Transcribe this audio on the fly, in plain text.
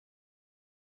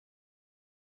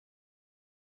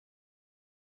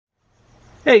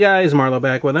Hey guys, Marlo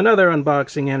back with another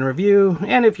unboxing and review,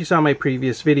 and if you saw my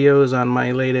previous videos on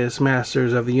my latest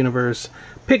Masters of the Universe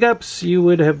pickups, you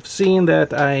would have seen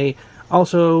that I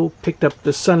also picked up the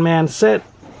Sunman set.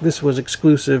 This was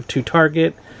exclusive to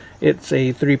Target. It's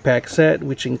a 3-pack set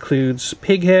which includes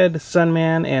Pighead,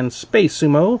 Sunman, and Space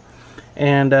Sumo.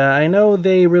 And I know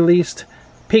they released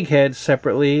Pighead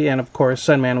separately, and of course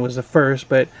Sunman was the first,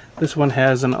 but this one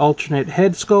has an alternate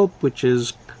head sculpt, which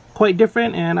is quite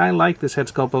different, and I like this head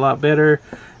sculpt a lot better.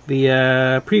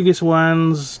 The previous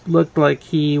ones looked like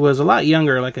he was a lot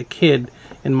younger, like a kid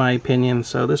in my opinion,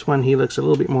 so this one he looks a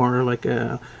little bit more like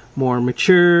a more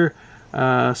mature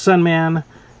Sunman.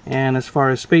 And as far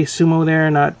as Space Sumo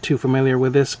there, not too familiar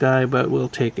with this guy, but we'll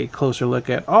take a closer look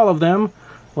at all of them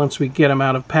once we get them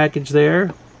out of package there.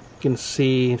 You can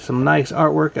see some nice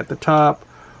artwork at the top.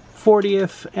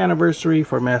 40th anniversary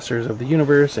for Masters of the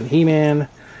Universe and He-Man.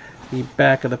 The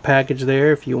back of the package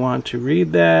there, if you want to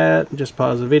read that, just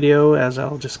pause the video as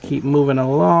I'll just keep moving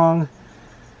along.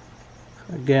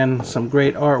 Again, some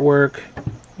great artwork,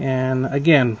 and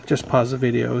again, just pause the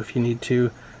video if you need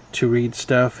to read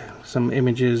stuff. Some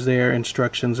images there,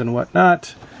 instructions and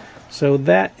whatnot. So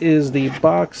that is the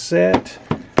box set.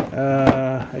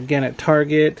 Again, at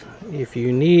Target, if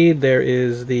you need, there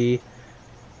is the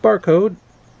barcode.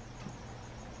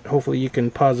 Hopefully you can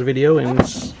pause the video and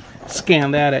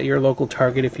scan that at your local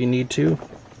Target if you need to.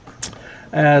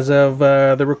 As of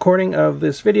the recording of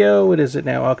this video, it is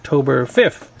now October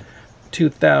 5th,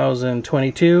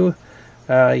 2022.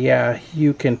 Yeah,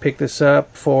 you can pick this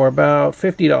up for about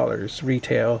 $50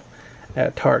 retail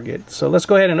at Target. So let's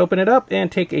go ahead and open it up and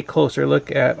take a closer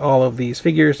look at all of these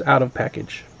figures out of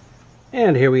package.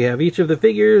 And here we have each of the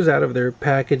figures out of their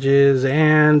packages,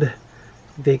 and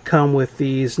they come with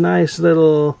these nice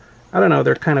little, I don't know,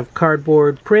 they're kind of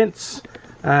cardboard prints.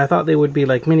 I thought they would be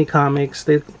like mini comics.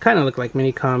 They kind of look like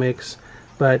mini comics,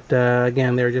 but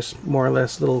again, they're just more or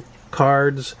less little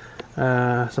cards.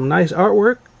 Some nice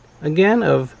artwork, again,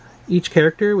 of each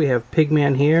character. We have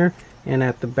Pigman here, and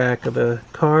at the back of the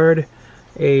card,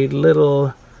 a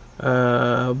little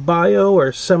bio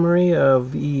or summary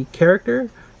of the character.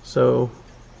 So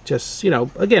just, you know,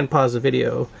 again, pause the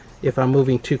video if I'm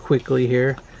moving too quickly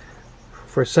here.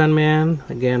 For Sunman,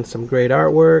 again, some great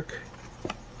artwork.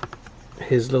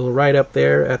 His little write-up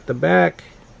there at the back.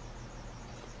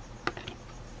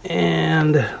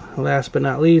 And last but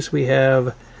not least, we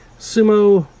have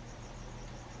Sumo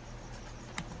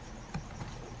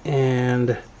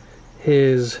and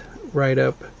his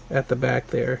write-up at the back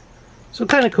there. So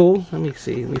kind of cool. Let me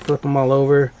see. We flip them all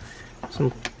over.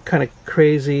 Some kind of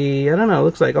crazy, I don't know,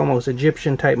 looks like almost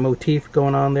Egyptian type motif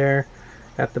going on there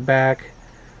at the back.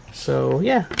 So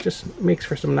yeah, just makes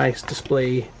for some nice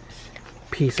display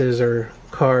pieces or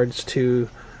cards to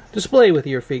display with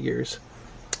your figures.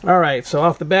 Alright, so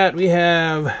off the bat we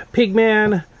have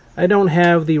Pigman. I don't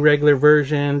have the regular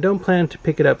version. Don't plan to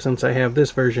pick it up since I have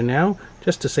this version now,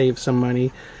 just to save some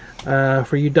money.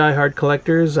 For you diehard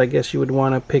collectors, I guess you would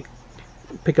want to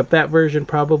pick up that version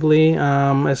probably.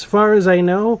 As far as I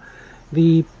know,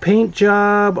 the paint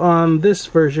job on this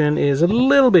version is a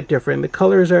little bit different. The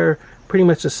colors are pretty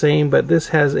much the same, but this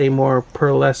has a more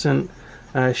pearlescent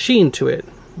sheen to it.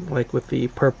 Like with the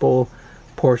purple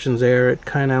portions there, it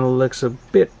kind of looks a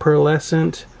bit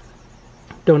pearlescent.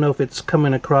 Don't know if it's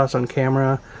coming across on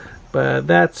camera, but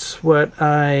that's what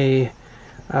I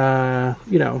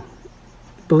you know,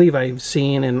 believe I've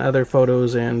seen in other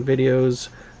photos and videos.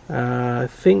 I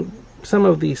think some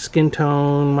of the skin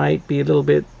tone might be a little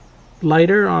bit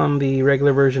lighter on the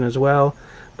regular version as well.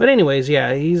 But anyways,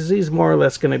 yeah, he's more or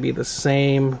less going to be the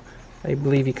same. I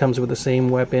believe he comes with the same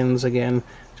weapons. Again,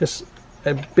 just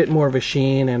a bit more of a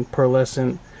sheen and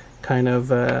pearlescent kind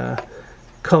of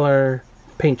color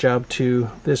paint job to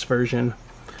this version.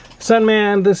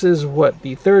 Sunman, this is what,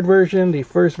 the third version. The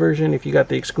first version, if you got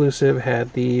the exclusive,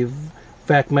 had the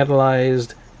vac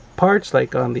metallized parts,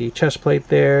 like on the chest plate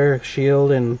there,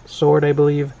 shield and sword, I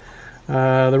believe.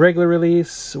 The regular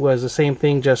release was the same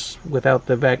thing, just without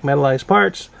the vac metallized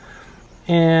parts.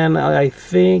 And I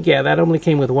think, yeah, that only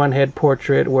came with one head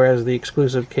portrait, whereas the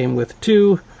exclusive came with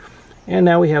two. And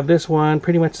now we have this one,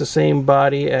 pretty much the same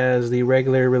body as the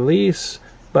regular release,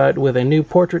 but with a new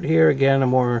portrait here. Again, a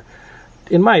more,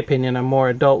 in my opinion, a more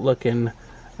adult looking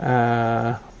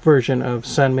version of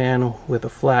Sunman with a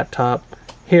flat top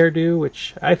hairdo,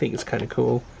 which I think is kind of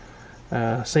cool.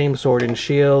 Same sword and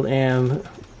shield, and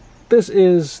this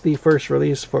is the first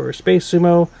release for Space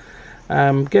Sumo.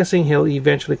 I'm guessing he'll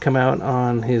eventually come out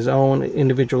on his own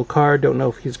individual card. Don't know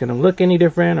if he's going to look any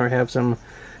different or have some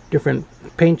different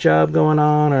paint job going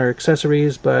on or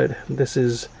accessories, but this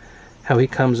is how he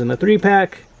comes in the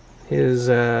 3-pack. His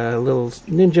little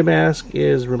ninja mask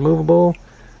is removable.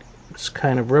 It's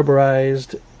kind of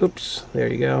rubberized. Oops, there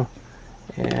you go.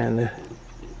 And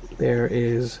there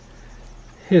is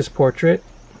his portrait.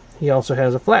 He also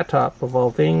has a flat top, of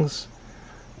all things.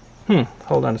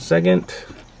 Hold on a second.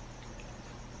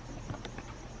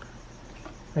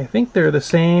 I think they're the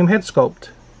same head sculpt.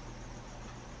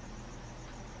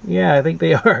 Yeah, I think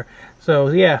they are. So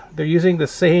yeah, they're using the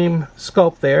same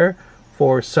sculpt there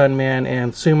for Sunman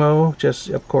and Sumo. Just,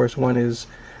 of course, one is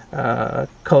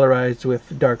colorized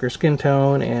with darker skin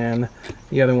tone and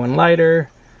the other one lighter.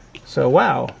 So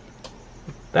wow,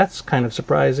 that's kind of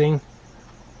surprising.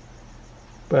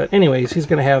 But anyways, he's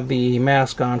gonna have the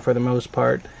mask on for the most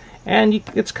part, and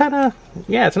it's kind of,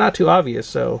 yeah, it's not too obvious,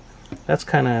 so that's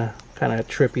kind of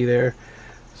trippy there.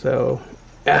 So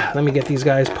let me get these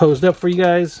guys posed up for you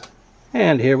guys.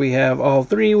 And here we have all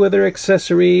three with their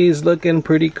accessories, looking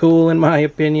pretty cool in my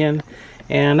opinion.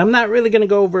 And I'm not really going to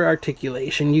go over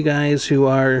articulation. You guys who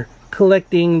are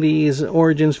collecting these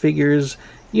Origins figures,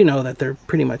 you know that they're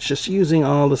pretty much just using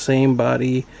all the same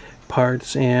body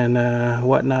parts and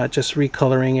whatnot, just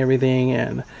recoloring everything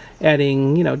and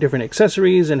adding, you know, different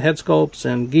accessories and head sculpts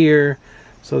and gear.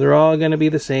 So they're all going to be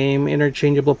the same,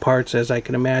 interchangeable parts as I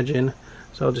can imagine.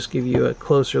 So I'll just give you a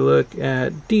closer look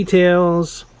at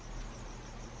details.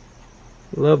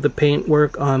 Love the paint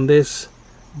work on this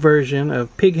version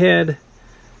of Pighead.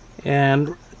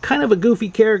 And kind of a goofy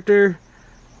character,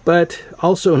 but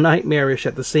also nightmarish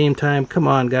at the same time. Come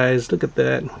on, guys, look at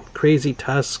that crazy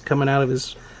tusk coming out of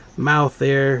his mouth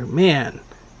there. Man,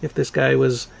 if this guy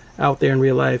was out there in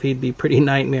real life, he'd be pretty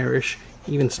nightmarish.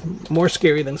 Even more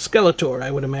scary than Skeletor, I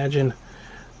would imagine.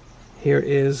 Here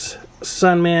is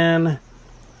Sunman.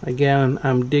 Again,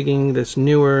 I'm digging this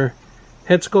newer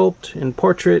head sculpt and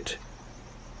portrait.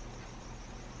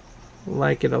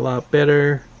 Like it a lot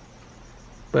better.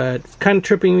 But it's kind of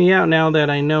tripping me out now that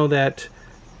I know that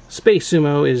Space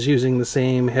Sumo is using the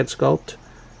same head sculpt.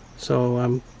 So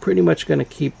I'm pretty much going to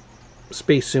keep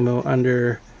Space Sumo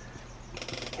under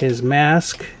his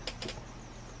mask.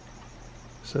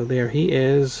 So there he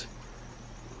is,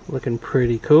 looking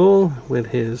pretty cool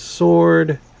with his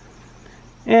sword.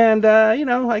 And, you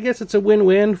know, I guess it's a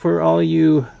win-win for all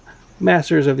you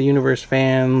Masters of the Universe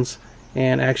fans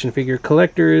and action figure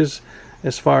collectors,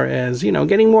 as far as, you know,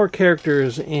 getting more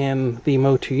characters in the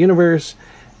MOTU universe,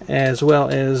 as well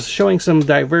as showing some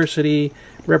diversity,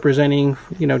 representing,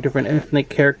 you know, different ethnic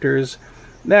characters.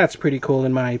 That's pretty cool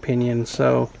in my opinion,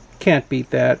 so can't beat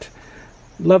that.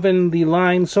 Loving the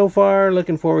line so far,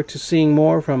 looking forward to seeing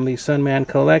more from the Sunman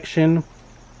collection.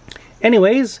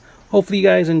 Anyways, hopefully you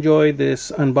guys enjoyed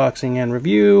this unboxing and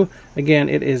review. Again,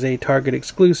 it is a Target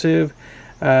exclusive.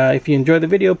 If you enjoyed the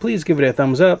video, please give it a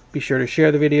thumbs up. Be sure to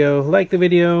share the video, like the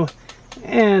video,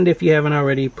 and if you haven't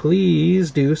already, please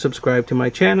do subscribe to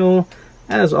my channel.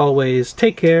 As always,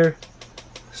 take care,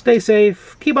 stay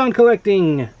safe, keep on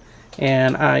collecting,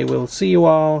 and I will see you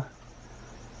all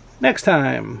next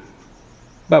time.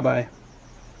 Bye-bye.